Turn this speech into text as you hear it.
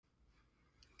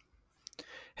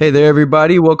Hey there,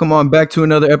 everybody. Welcome on back to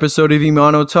another episode of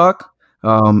Imano Talk.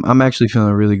 I'm actually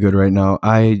feeling really good right now.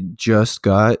 I just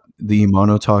got the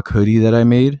Imano Talk hoodie that I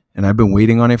made, and I've been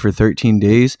waiting on it for 13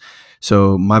 days.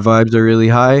 So my vibes are really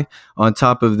high. On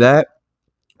top of that,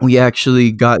 we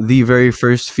actually got the very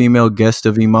first female guest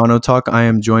of Imano Talk. I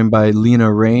am joined by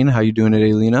Lena Rain. How you doing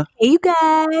today, Lena? Hey, you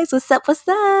guys. What's up? What's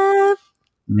up?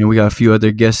 And we got a few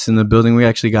other guests in the building. We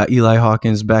actually got Eli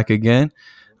Hawkins back again.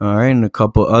 All right, and a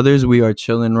couple others. We are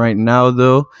chilling right now,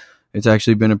 though. It's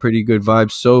actually been a pretty good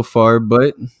vibe so far,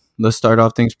 but let's start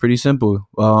off things pretty simple.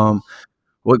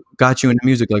 What got you into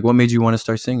music? Like, what made you want to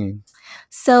start singing?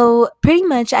 So, pretty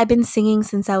much, I've been singing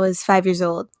since I was 5 years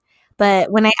old.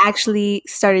 But when I actually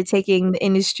started taking the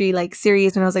industry like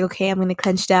serious, when I was like, okay, I'm going to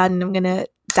clench down and I'm going to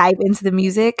dive into the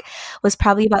music, was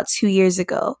probably about 2 years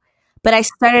ago. But I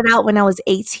started out when I was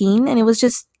 18 and it was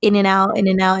just in and out, in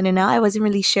and out, in and out. I wasn't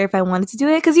really sure if I wanted to do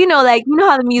it because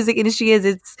how the music industry is.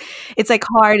 It's like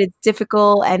hard, it's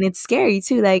difficult, and it's scary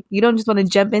too. Like you don't just want to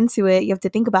jump into it. You have to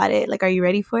think about it. Like, are you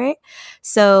ready for it?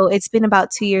 So it's been about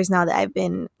 2 years now that I've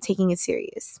been taking it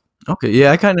serious. Okay,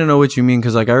 yeah, I kind of know what you mean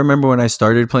because, like, I remember when I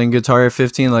started playing guitar at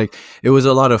 15, like, it was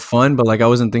a lot of fun, but, like, I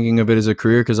wasn't thinking of it as a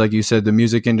career because, like you said, the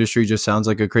music industry just sounds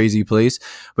like a crazy place.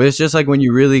 But it's just like when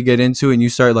you really get into it and you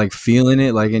start, like, feeling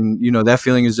it, like, and, that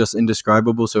feeling is just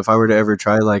indescribable. So if I were to ever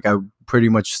try, like, I pretty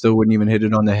much still wouldn't even hit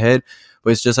it on the head.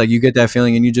 But it's just like you get that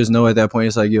feeling and you just know at that point,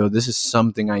 it's like, yo, this is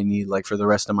something I need, like, for the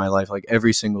rest of my life, like,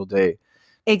 every single day.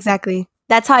 Exactly.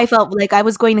 That's how I felt. Like I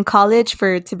was going to college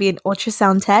to be an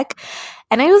ultrasound tech.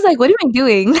 And I was like, what am I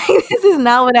doing? Like, this is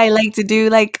not what I like to do.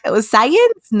 Like, it was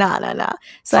science? No, no, no.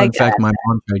 So Fun fact, my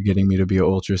mom tried getting me to be an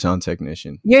ultrasound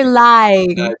technician. You're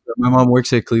lying. Yeah, my mom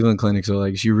works at Cleveland Clinic, so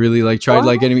like she really like tried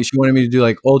like getting me. She wanted me to do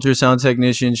like ultrasound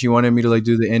technician. She wanted me to like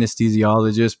do the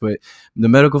anesthesiologist, but the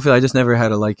medical field, I just never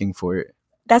had a liking for it.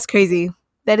 That's crazy.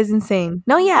 That is insane.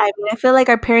 No, yeah. I mean, I feel like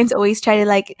our parents always try to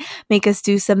like make us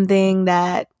do something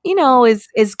that,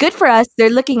 is good for us. They're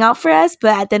looking out for us.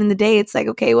 But at the end of the day, it's like,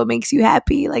 okay, what makes you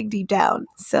happy, like deep down?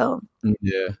 So,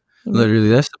 yeah. Literally,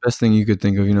 that's the best thing you could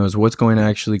think of, is what's going to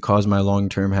actually cause my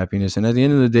long-term happiness. And at the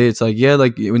end of the day, it's like, yeah,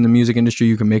 like in the music industry,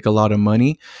 you can make a lot of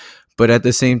money. But at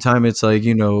the same time, it's like,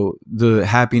 the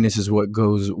happiness is what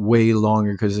goes way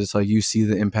longer because it's like you see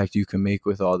the impact you can make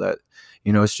with all that.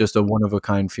 It's just a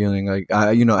one-of-a-kind feeling. Like,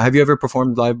 have you ever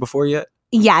performed live before yet?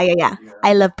 Yeah.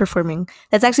 I love performing.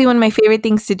 That's actually one of my favorite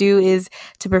things to do is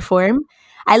to perform.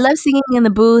 I love singing in the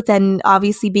booth and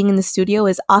obviously being in the studio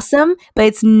is awesome, but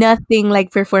it's nothing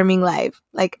like performing live,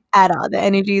 like at all. The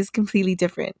energy is completely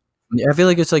different. Yeah, I feel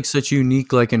like it's like such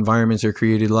unique like environments are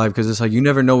created live because it's like you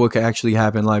never know what could actually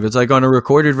happen live. It's like on a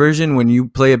recorded version when you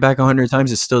play it back 100 times,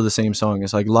 it's still the same song.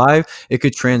 It's like live, it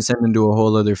could transcend into a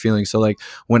whole other feeling. So like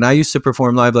when I used to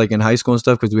perform live like in high school and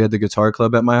stuff because we had the guitar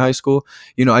club at my high school,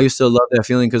 I used to love that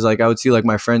feeling because like I would see like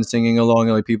my friends singing along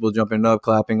and like people jumping up,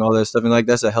 clapping, all that stuff, and like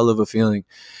that's a hell of a feeling.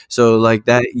 So like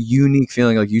that unique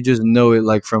feeling, like you just know it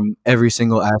like from every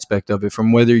single aspect of it,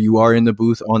 from whether you are in the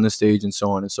booth, on the stage, and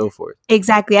so on and so forth.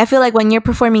 Exactly. I feel like when you're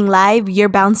performing live, you're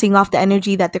bouncing off the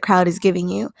energy that the crowd is giving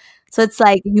you. So it's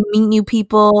like you meet new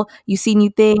people, you see new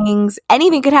things.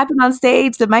 Anything could happen on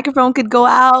stage. The microphone could go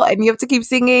out and you have to keep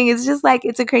singing. It's just like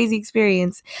it's a crazy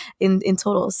experience in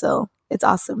total. So it's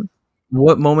awesome.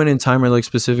 What moment in time or like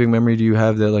specific memory do you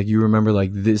have that like you remember like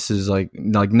this is like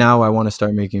now I want to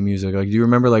start making music? Like do you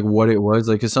remember like what it was?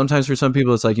 Like because sometimes for some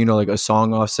people it's like like a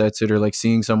song offsets it or like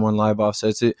seeing someone live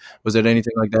offsets it. Was it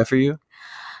anything like that for you?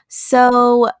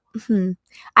 So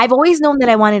I've always known that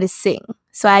I wanted to sing.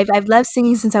 So I've loved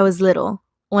singing since I was little.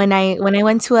 When I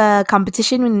went to a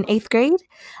competition in 8th grade,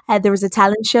 there was a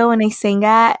talent show and I sang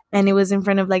at, and it was in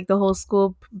front of like the whole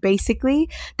school. Basically,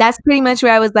 that's pretty much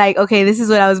where I was like, okay, this is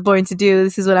what I was born to do.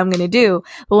 This is what I'm gonna do.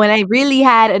 But when I really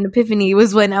had an epiphany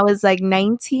was when I was like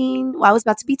 19. Well, I was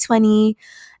about to be 20,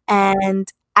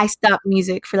 and I stopped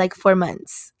music for like 4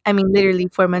 months. I mean, literally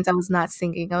 4 months. I was not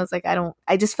singing. I was like,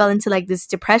 I just fell into like this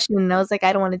depression, and I was like,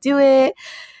 I don't want to do it.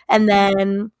 And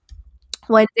then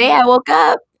one day I woke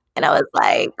up and I was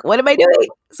like, what am I doing?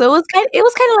 So it was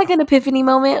kind of like an epiphany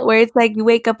moment where it's like you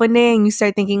wake up one day and you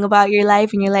start thinking about your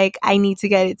life and you're like, I need to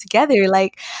get it together.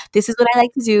 Like, this is what I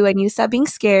like to do. I need to stop being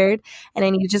scared and I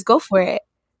need to just go for it.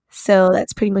 So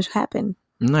that's pretty much what happened.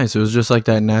 Nice. It was just like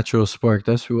that natural spark.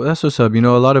 That's what's up. A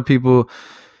lot of people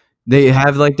they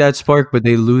have like that spark, but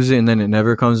they lose it and then it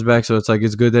never comes back. So it's like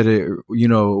it's good that it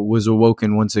was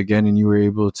awoken once again, and you were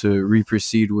able to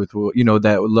re-proceed with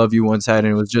that love you once had,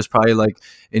 and it was just probably like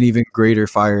an even greater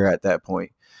fire at that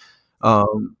point.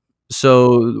 Um,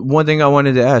 So one thing I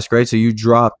wanted to ask, right? So you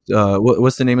dropped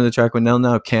what's the name of the track with Nell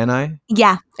now? Can I?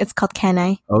 Yeah, it's called Can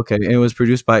I? Okay, and it was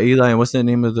produced by Eli. And what's the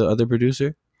name of the other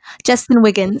producer? Justin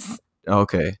Wiggins.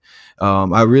 Okay,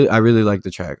 I really like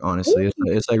the track. Honestly,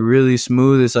 it's like really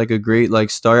smooth. It's like a great like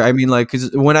start. I mean, like,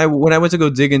 cause when I went to go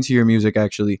dig into your music,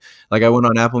 actually, like I went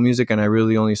on Apple Music and I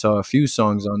really only saw a few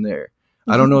songs on there.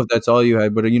 I don't know if that's all you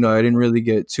had, but I didn't really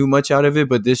get too much out of it.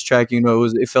 But this track,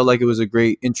 it felt like it was a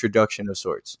great introduction of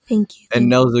sorts. Thank you. And Thank you.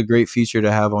 Nell's a great feature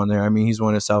to have on there. I mean, he's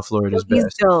one of South Florida's He's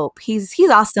best. dope. He's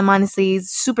awesome. Honestly, he's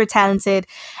super talented,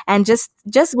 and just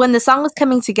when the song was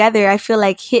coming together, I feel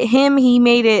like he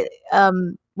made it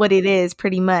what it is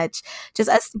pretty much. Just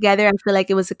us together, I feel like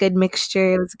it was a good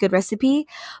mixture. It was a good recipe.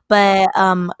 But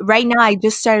right now, I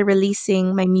just started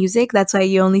releasing my music. That's why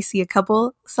you only see a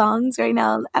couple songs right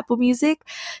now on Apple Music.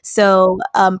 So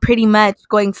pretty much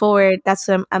going forward, that's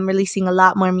what I'm releasing a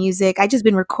lot more music. I just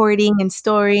been recording and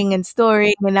storing and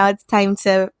storing, and now it's time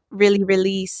to really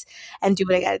release and do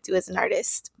what I got to do as an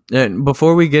artist. And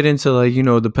before we get into like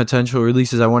the potential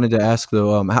releases, I wanted to ask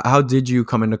though, how did you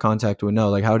come into contact with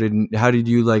Nell? Like, how did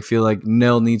you like feel like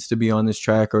Nell needs to be on this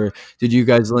track, or did you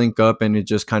guys link up and it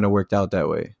just kind of worked out that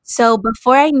way? So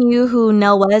before I knew who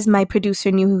Nell was, my producer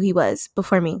knew who he was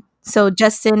before me. So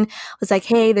Justin was like,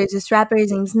 "Hey, there's this rapper.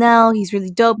 His name's Nell. He's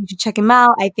really dope. You should check him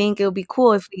out. I think it would be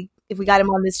cool if we got him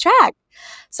on this track."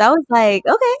 So I was like,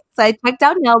 "Okay." So I checked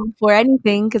out Nell before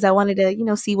anything because I wanted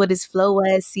to, see what his flow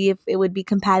was, see if it would be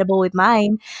compatible with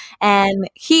mine. And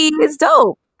he is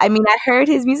dope. I mean, I heard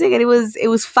his music and it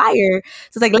was fire.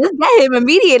 So it's like, let's get him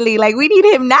immediately. Like we need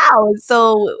him now.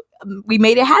 So we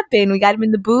made it happen. We got him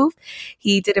in the booth.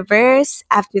 He did a verse.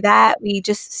 After that, we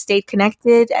just stayed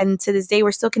connected, and to this day,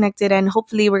 we're still connected. And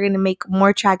hopefully, we're gonna make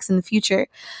more tracks in the future.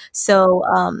 So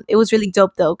it was really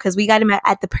dope though, because we got him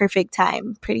at the perfect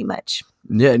time, pretty much.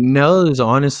 Yeah, Nell is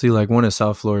honestly like one of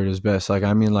South Florida's best. Like,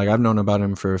 I mean, like I've known about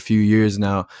him for a few years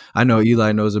now. I know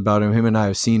Eli knows about him. Him and I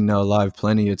have seen Nell live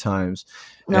plenty of times.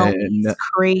 No, And he's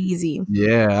crazy.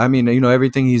 yeah, I mean,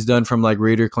 everything he's done from like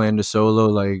Raider Clan to solo,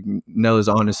 like Nell is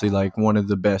honestly like one of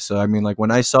the best. So I mean, like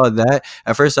when I saw that,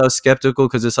 at first I was skeptical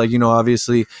because it's like,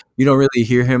 obviously you don't really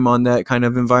hear him on that kind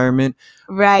of environment,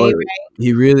 Right, but right.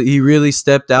 he really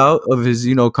stepped out of his,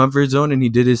 comfort zone and he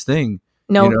did his thing.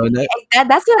 No, And that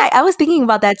that's what I was thinking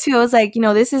about that too. I was like,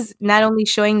 this is not only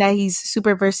showing that he's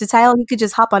super versatile, he could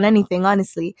just hop on anything,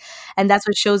 honestly. And that's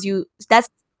what shows you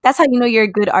that's how you know you're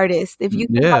a good artist. If you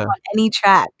can hop yeah, on any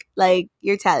track, like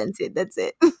you're talented. That's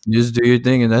it. just do your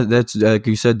thing, and that's like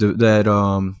you said,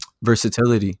 that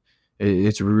versatility.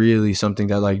 It's really something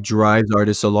that like drives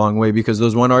artists a long way, because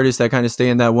those one artists that kind of stay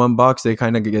in that one box, they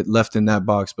kind of get left in that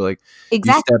box. But like you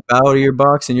Exactly. step out of your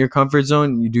box in your comfort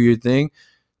zone, you do your thing.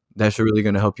 That's really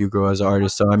going to help you grow as an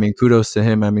artist. So I mean, kudos to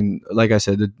him. I mean, like I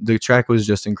said, the track was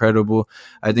just incredible.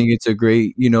 I think it's a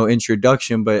great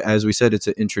introduction. But as we said, it's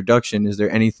an introduction. Is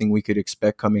there anything we could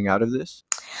expect coming out of this?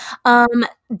 Um,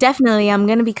 Definitely. I'm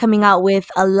gonna be coming out with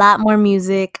a lot more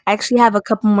music. I actually have a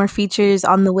couple more features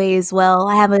on the way as well.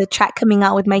 I have a track coming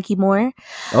out with Mikey Moore.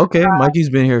 Okay, Mikey's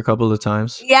been here a couple of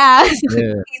times. Yeah,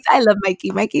 Yeah. I love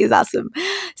Mikey. Mikey is awesome.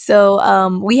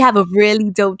 So we have a really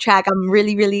dope track. I'm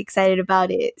really really excited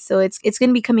about it. So it's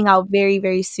gonna be coming out very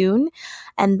very soon,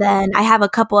 and then I have a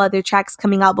couple other tracks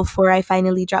coming out before I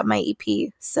finally drop my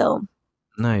EP. So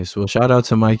Nice. Well, shout out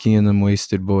to Mikey and them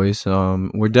Wasted Boys.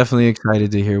 We're definitely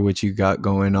excited to hear what you got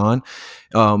going on.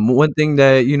 One thing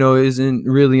that isn't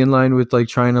really in line with like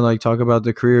trying to like talk about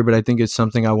the career, but I think it's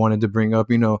something I wanted to bring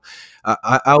up.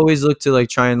 I always look to like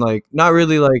try and like not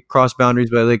really like cross boundaries,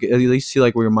 but like at least see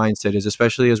like where your mindset is,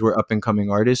 especially as we're up and coming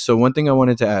artists. So one thing I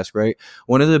wanted to ask, right?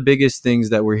 One of the biggest things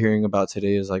that we're hearing about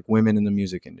today is like women in the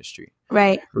music industry.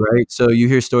 right. Right. So you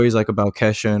hear stories like about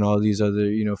Kesha and all these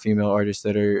other, female artists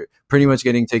that are pretty much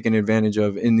getting taken advantage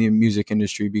of in the music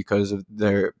industry because of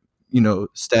their,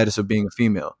 status of being a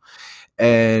female.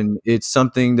 And it's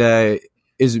something that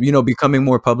is, becoming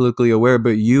more publicly aware,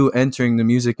 but you entering the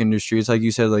music industry, it's like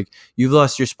you said, like you've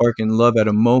lost your spark and love at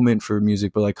a moment for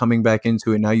music, but like coming back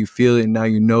into it, now you feel it and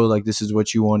now like this is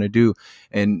what you want to do.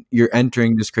 And you're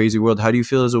entering this crazy world. How do you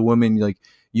feel as a woman, like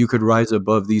you could rise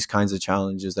above these kinds of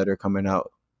challenges that are coming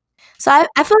out? So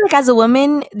I feel like as a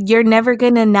woman, you're never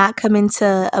gonna not come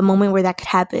into a moment where that could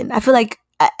happen. I feel like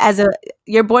as a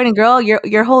you're born a girl,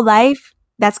 your whole life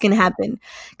that's gonna happen.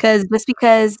 Because just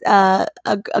because a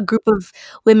group of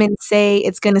women say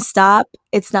it's gonna stop,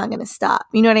 it's not gonna stop.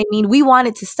 You know what I mean? We want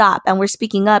it to stop, and we're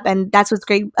speaking up, and that's what's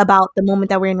great about the moment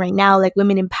that we're in right now, like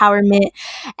women empowerment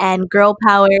and girl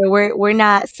power. We're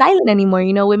not silent anymore.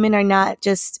 You know, women are not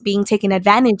just being taken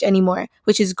advantage anymore,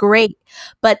 which is great.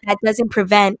 But that doesn't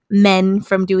prevent men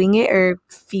from doing it or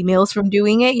females from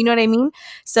doing it. You know what I mean?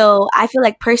 So I feel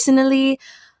like personally,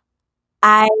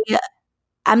 I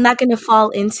I'm not gonna fall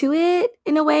into it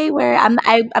in a way where I'm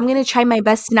gonna try my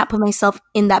best to not put myself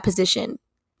in that position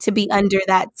to be under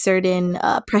that certain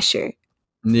pressure.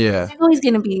 Yeah. There's always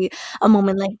gonna be a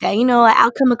moment like that. You know,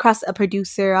 I'll come across a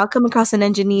producer, I'll come across an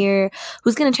engineer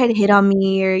who's gonna try to hit on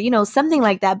me or, you know, something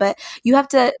like that. But you have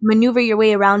to maneuver your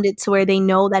way around it to where they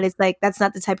know that it's like that's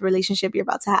not the type of relationship you're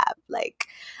about to have. Like,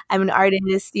 I'm an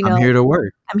artist, you I'm know, here to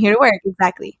work. I'm here to work.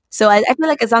 Exactly. So I feel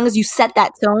like as long as you set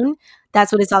that tone,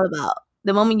 that's what it's all about.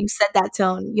 The moment you set that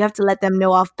tone, you have to let them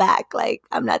know off back. Like,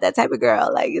 I'm not that type of girl.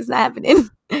 Like, it's not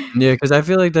happening. Yeah, because I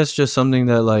feel like that's just something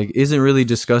that like isn't really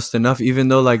discussed enough, even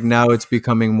though like now it's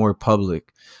becoming more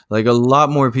public. Like a lot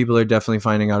more people are definitely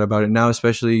finding out about it now,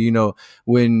 especially,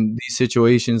 when these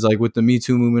situations like with the Me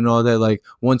Too movement and all that, like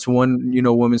once one,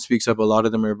 woman speaks up, a lot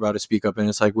of them are about to speak up. And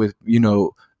it's like with,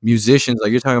 musicians,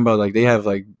 like you're talking about, like they have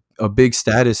like a big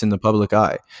status in the public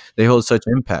eye. They hold such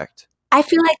impact. I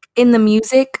feel like in the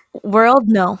music world,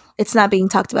 no, it's not being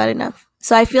talked about enough.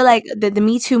 So I feel like the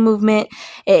Me Too movement,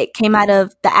 it came out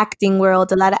of the acting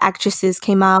world. A lot of actresses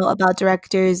came out about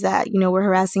directors that, you know, were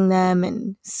harassing them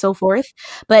and so forth.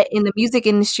 But in the music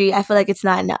industry, I feel like it's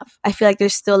not enough. I feel like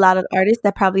there's still a lot of artists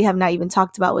that probably have not even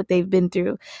talked about what they've been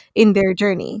through in their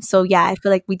journey. So yeah, I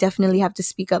feel like we definitely have to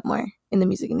speak up more in the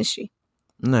music industry.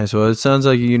 Nice. Well, it sounds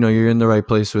like you're in the right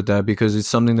place with that because it's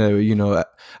something that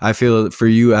I feel for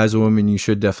you as a woman you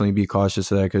should definitely be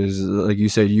cautious of that because like you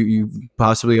said you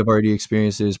possibly have already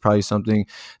experienced it. It's probably something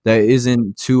that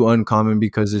isn't too uncommon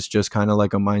because it's just kind of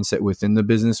like a mindset within the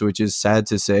business, which is sad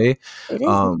to say. It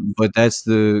is. But that's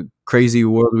the crazy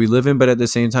world we live in. But at the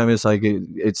same time, it's like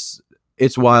it's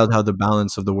wild how the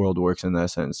balance of the world works in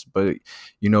that sense. But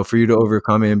for you to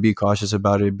overcome it and be cautious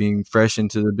about it, being fresh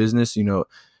into the business,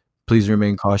 please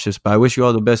remain cautious. But I wish you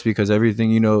all the best because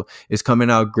everything, is coming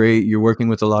out great. You're working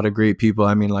with a lot of great people.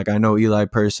 I mean, like I know Eli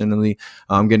personally.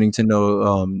 I'm getting to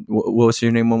know, what was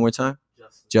your name one more time?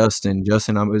 Justin,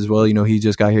 as well. He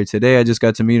just got here today. I just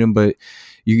got to meet him, but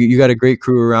you got a great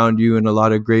crew around you and a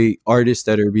lot of great artists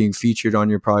that are being featured on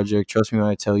your project. Trust me when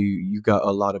I tell you, you got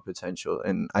a lot of potential,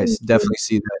 and I Thank you. definitely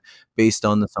see that based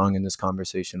on the song in this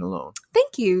conversation alone.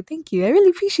 Thank you. Thank you. I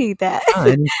really appreciate that.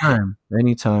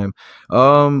 Anytime.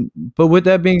 But with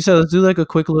that being said, let's do like a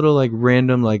quick little like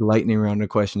random like lightning round of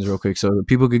questions real quick, so that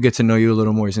people could get to know you a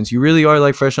little more. Since you really are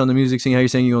like fresh on the music scene, how you're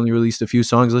saying you only released a few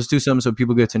songs, let's do something so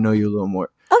people get to know you a little more.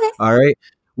 Okay. All right.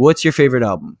 What's your favorite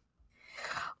album?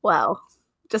 Wow.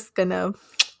 Just gonna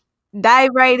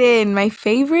dive right in. My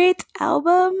favorite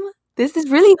album? This is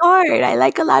really hard. I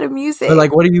like a lot of music. Or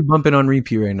like, what are you bumping on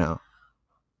repeat right now?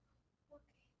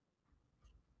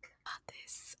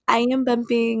 I am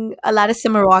bumping a lot of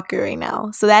Summer Walker right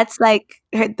now. So that's like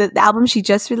the album she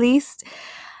just released.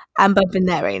 I'm bumping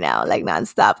that right now, like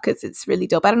nonstop, because it's really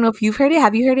dope. I don't know if you've heard it.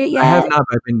 Have you heard it yet? I have not.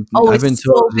 I've been it's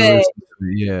told so to good. listen to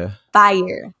it. Yeah.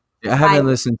 Fire. I haven't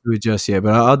listened to it just yet,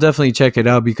 but I'll definitely check it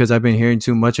out because I've been hearing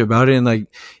too much about it. And like,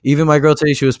 even my girl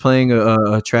today, she was playing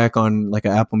a track on like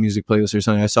an Apple Music playlist or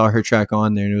something. I saw her track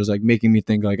on there, and it was like making me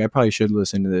think like I probably should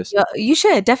listen to this. Yeah, you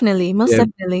should definitely, most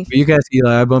definitely. But you guys,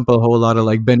 Eli, I bump a whole lot of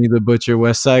like Benny the Butcher,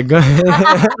 West Side Gun.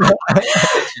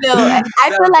 No, I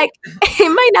feel like it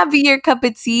might not be your cup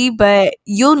of tea, but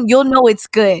you'll know it's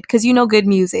good because you know good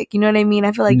music. You know what I mean?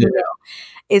 I feel like you know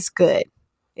it's good.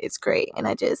 It's great, and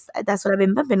that's what I've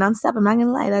been bumping nonstop. I'm not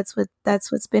gonna lie, that's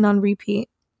what's been on repeat.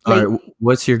 All right,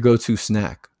 what's your go-to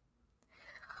snack?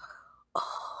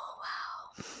 Oh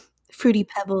wow, Fruity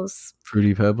Pebbles.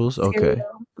 Fruity Pebbles. Okay,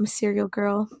 I'm a cereal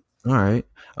girl. All right.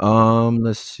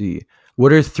 Let's see.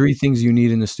 What are 3 things you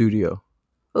need in the studio?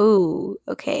 Ooh,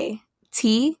 okay.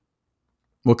 Tea.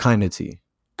 What kind of tea?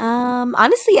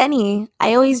 Honestly, any.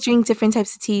 I always drink different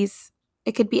types of teas.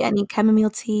 It could be any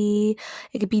chamomile tea.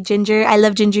 It could be ginger. I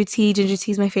love ginger tea. Ginger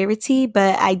tea is my favorite tea,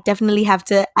 but I definitely have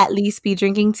to at least be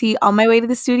drinking tea on my way to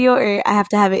the studio, or I have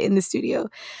to have it in the studio.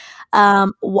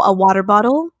 A water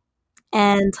bottle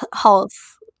and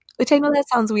Halls, which I know that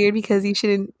sounds weird because you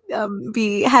shouldn't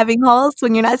be having Halls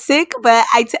when you're not sick, but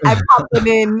I pop them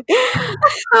in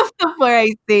before I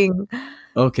sing.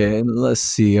 Okay, and let's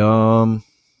see.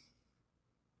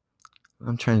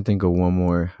 I'm trying to think of one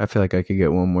more. I feel like I could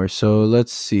get one more. So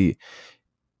let's see.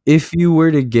 If you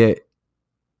were to get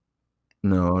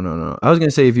No, no, no. I was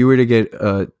gonna say if you were to get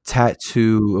a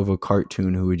tattoo of a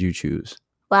cartoon, who would you choose?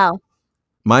 Wow.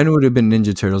 Mine would have been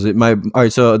Ninja Turtles. All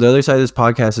right. So the other side of this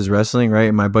podcast is wrestling, right?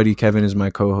 And my buddy Kevin is my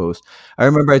co-host. I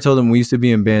remember I told him we used to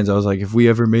be in bands. I was like, if we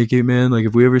ever make it, man, like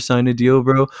if we ever sign a deal,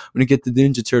 bro, I'm gonna get the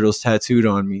Ninja Turtles tattooed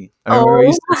on me. I remember I Oh,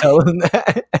 used to tell him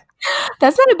that.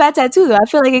 that's not a bad tattoo though. I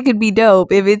feel like it could be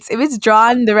dope if it's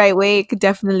drawn the right way. It could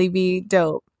definitely be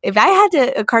dope. If I had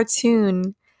a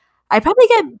cartoon, I'd probably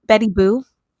get Betty Boo.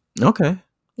 Okay.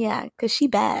 Yeah, cause she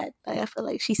bad. Like I feel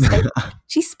like she's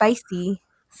spicy.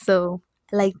 So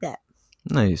I like that.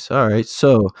 Nice. All right.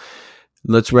 So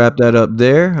let's wrap that up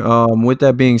there. With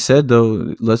that being said,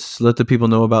 though, let's let the people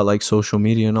know about like social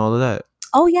media and all of that.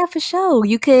 Oh yeah, for sure.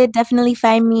 You could definitely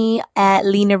find me at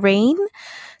Lena Rain.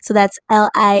 So that's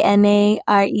LINAREIGN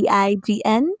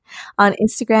on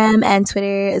Instagram and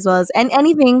Twitter as well as and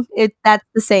anything. That's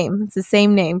the same. It's the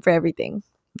same name for everything.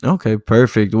 Okay,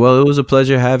 perfect. Well, it was a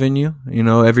pleasure having you. You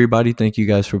know, everybody, thank you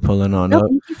guys for pulling on No, up.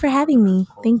 thank you for having me.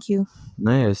 Thank you.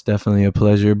 Yeah, it's definitely a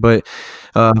pleasure. But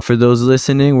for those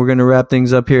listening, we're going to wrap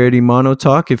things up here at Imano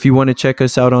Talk. If you want to check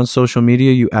us out on social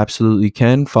media, you absolutely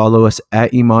can. Follow us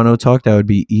at Imano Talk. That would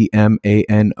be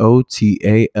EMANOTALK.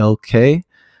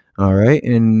 All right.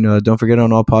 And don't forget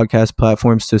on all podcast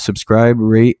platforms to subscribe,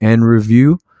 rate, and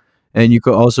review. And you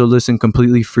could also listen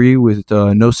completely free with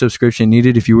no subscription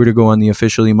needed if you were to go on the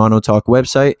official Imano Talk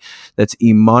website. That's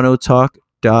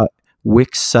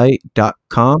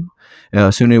imanotalk.wixsite.com.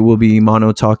 Soon it will be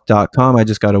imanotalk.com. I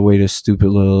just got to wait a stupid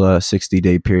little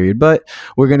 60-day period. But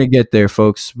we're going to get there,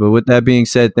 folks. But with that being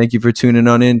said, thank you for tuning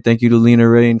on in. Thank you to Lena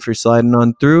Rain for sliding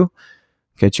on through.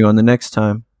 Catch you on the next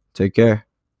time. Take care.